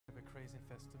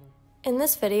In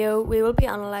this video, we will be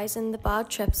analysing the bad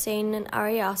trip scene in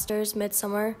Ari Aster's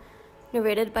Midsommar,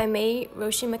 narrated by me,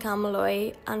 Roisin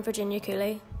McCann-Molloy, and Virginia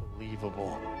Cooley.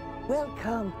 Unbelievable.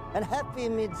 Welcome and happy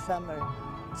Midsummer.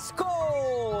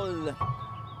 Skål!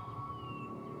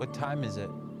 What time is it?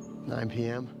 9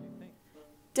 p.m.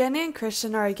 Danny and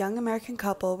Christian are a young American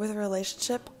couple with a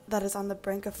relationship that is on the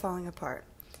brink of falling apart.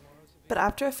 But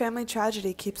after a family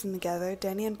tragedy keeps them together,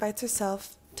 Danny invites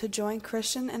herself to join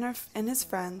Christian and his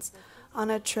friends on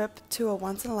a trip to a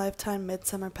once-in-a-lifetime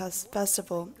midsummer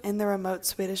festival in the remote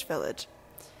Swedish village.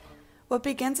 What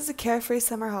begins as a carefree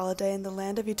summer holiday in the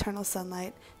land of eternal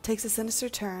sunlight takes a sinister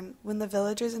turn when the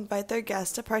villagers invite their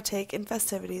guests to partake in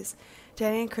festivities.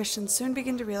 Danny and Christian soon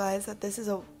begin to realize that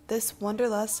this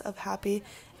wanderlust of happy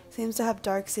seems to have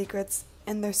dark secrets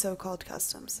in their so-called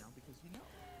customs.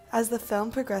 As the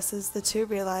film progresses, the two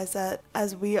realize that,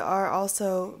 as we are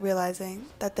also realizing,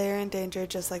 that they are in danger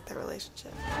just like their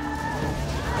relationship.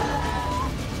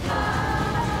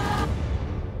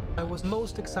 I was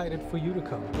most excited for you to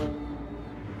come.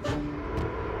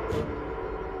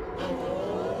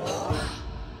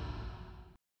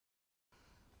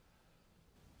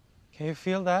 Can you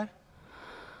feel that?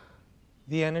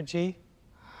 The energy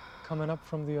coming up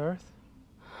from the earth?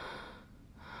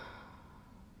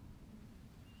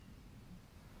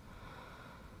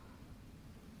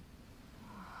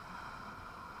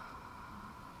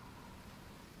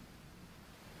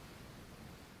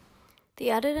 The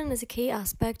editing is a key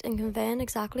aspect in conveying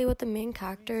exactly what the main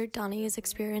character, Danny, is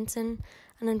experiencing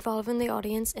and involving the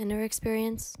audience in her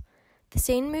experience. The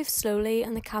scene moves slowly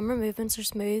and the camera movements are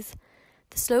smooth.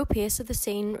 The slow pace of the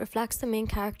scene reflects the main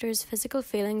character's physical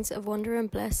feelings of wonder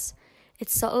and bliss.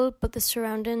 It's subtle, but the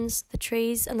surroundings, the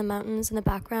trees and the mountains in the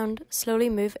background slowly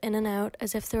move in and out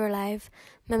as if they're alive,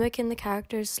 mimicking the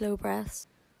character's slow breaths.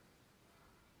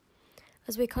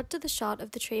 As we cut to the shot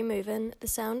of the tree moving, the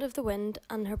sound of the wind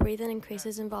and her breathing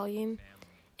increases in volume.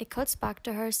 It cuts back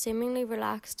to her seemingly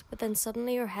relaxed, but then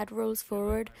suddenly her head rolls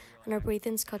forward and her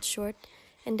breathing's cut short,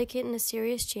 indicating a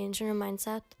serious change in her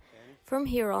mindset. From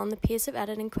here on, the pace of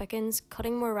editing quickens,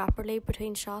 cutting more rapidly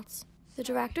between shots. The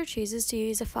director chooses to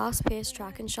use a fast-paced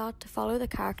tracking shot to follow the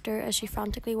character as she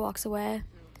frantically walks away.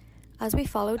 As we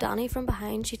follow Danny from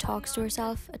behind, she talks to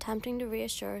herself, attempting to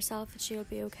reassure herself that she'll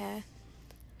be okay.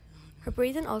 Her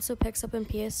breathing also picks up in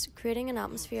pace, creating an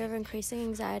atmosphere of increasing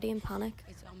anxiety and panic.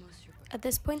 At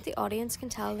this point, the audience can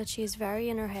tell that she is very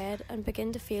in her head and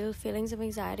begin to feel feelings of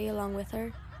anxiety along with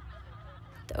her.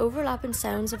 The overlapping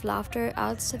sounds of laughter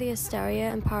adds to the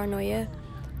hysteria and paranoia.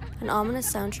 An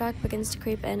ominous soundtrack begins to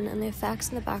creep in and the effects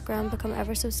in the background become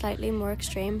ever so slightly more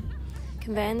extreme,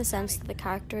 conveying the sense that the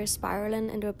character is spiralling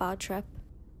into a bad trip.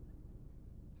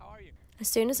 As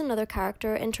soon as another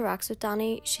character interacts with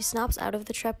Danny, she snaps out of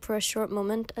the trip for a short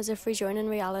moment as if rejoining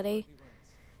reality.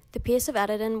 The pace of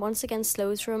editing once again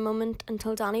slows for a moment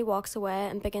until Danny walks away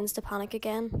and begins to panic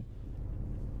again.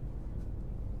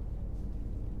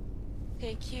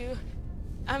 Thank you.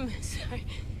 I'm sorry.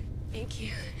 Thank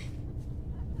you.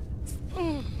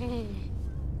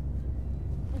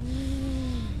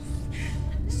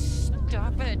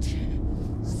 Stop it.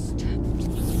 Stop.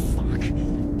 Fuck.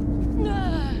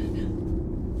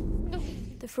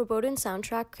 The foreboding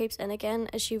soundtrack creeps in again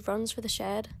as she runs for the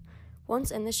shed.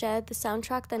 Once in the shed, the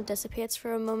soundtrack then dissipates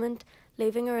for a moment,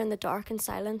 leaving her in the dark and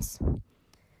silence.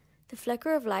 The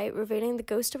flicker of light, revealing the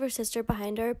ghost of her sister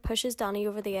behind her, pushes Danny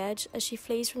over the edge as she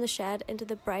flees from the shed into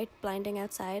the bright, blinding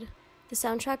outside. The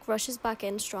soundtrack rushes back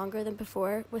in stronger than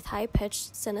before, with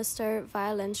high-pitched, sinister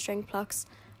violin string plucks,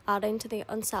 adding to the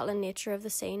unsettling nature of the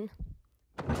scene.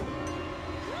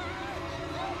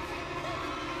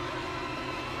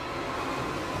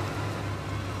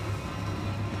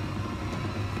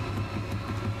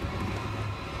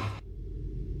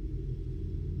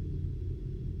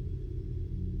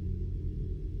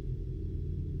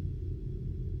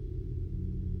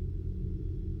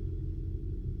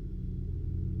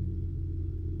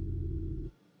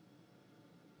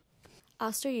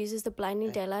 Aster uses the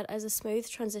blinding daylight as a smooth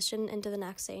transition into the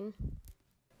next scene.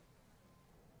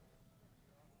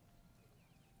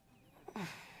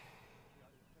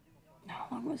 How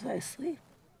long was I asleep?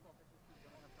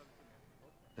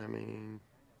 I mean,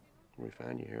 we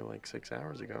found you here like 6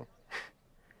 hours ago.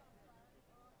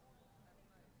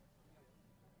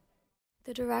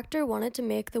 The director wanted to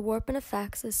make the warping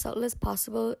effects as subtle as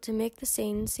possible to make the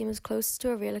scene seem as close to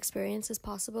a real experience as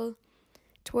possible.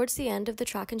 Towards the end of the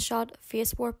tracking shot,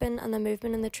 face warping and the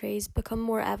movement in the trees become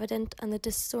more evident and the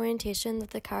disorientation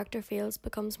that the character feels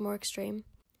becomes more extreme.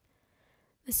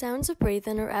 The sounds of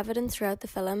breathing are evident throughout the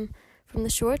film, From the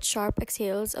short, sharp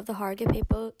exhales of the Harga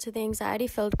people to the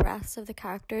anxiety-filled breaths of the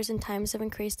characters in times of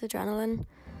increased adrenaline.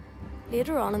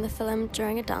 Later on in the film,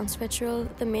 during a dance ritual,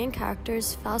 the main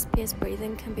character's fast-paced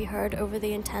breathing can be heard over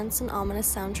the intense and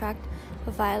ominous soundtrack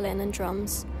of violin and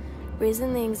drums,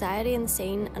 raising the anxiety in the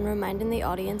scene and reminding the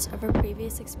audience of her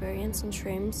previous experience on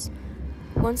shrooms.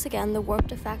 Once again, the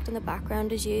warped effect in the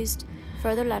background is used,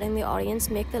 further letting the audience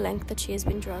make the link that she has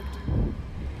been drugged.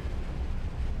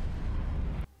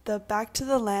 The back to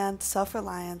the land,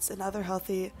 self-reliance, and other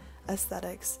healthy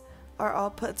aesthetics are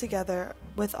all put together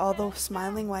with all the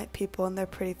smiling white people in their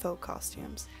pretty folk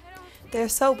costumes. They are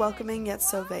so welcoming yet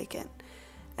so vacant.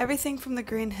 Everything from the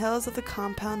green hills of the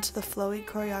compound to the flowy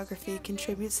choreography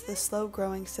contributes to the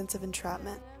slow-growing sense of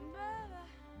entrapment.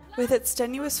 With its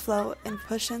strenuous flow and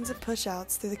push-ins and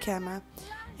push-outs through the camera,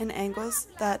 and angles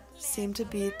that seem to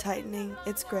be tightening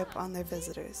its grip on their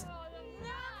visitors.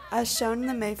 As shown in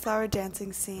the Mayflower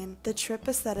dancing scene, the trip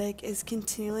aesthetic is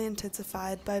continually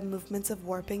intensified by movements of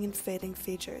warping and fading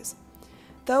features.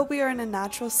 Though we are in a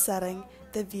natural setting,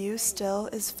 the view still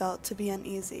is felt to be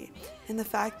uneasy, and the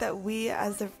fact that we,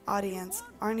 as the audience,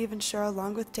 aren't even sure,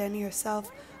 along with Danny herself,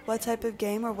 what type of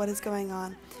game or what is going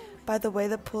on, by the way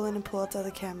the pull-in and pull-outs of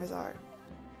the cameras are.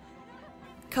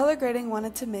 Color grading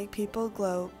wanted to make people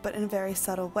glow, but in a very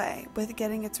subtle way. With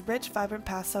getting its rich, vibrant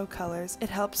pastel colors, it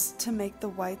helps to make the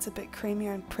whites a bit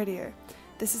creamier and prettier.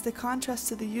 This is the contrast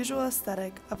to the usual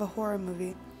aesthetic of a horror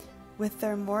movie, with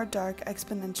their more dark,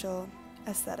 exponential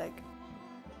aesthetic.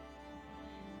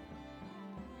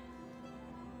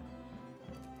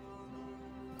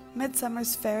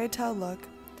 Midsommar's fairy tale look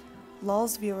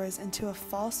lulls viewers into a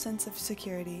false sense of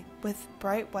security with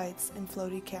bright whites and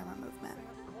floaty camera movement.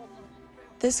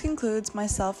 This concludes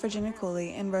myself, Virginia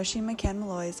Cooley, and Roisin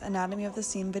McCann-Molloy's Anatomy of the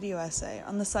Scene video essay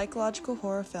on the psychological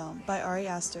horror film by Ari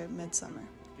Aster, Midsommar.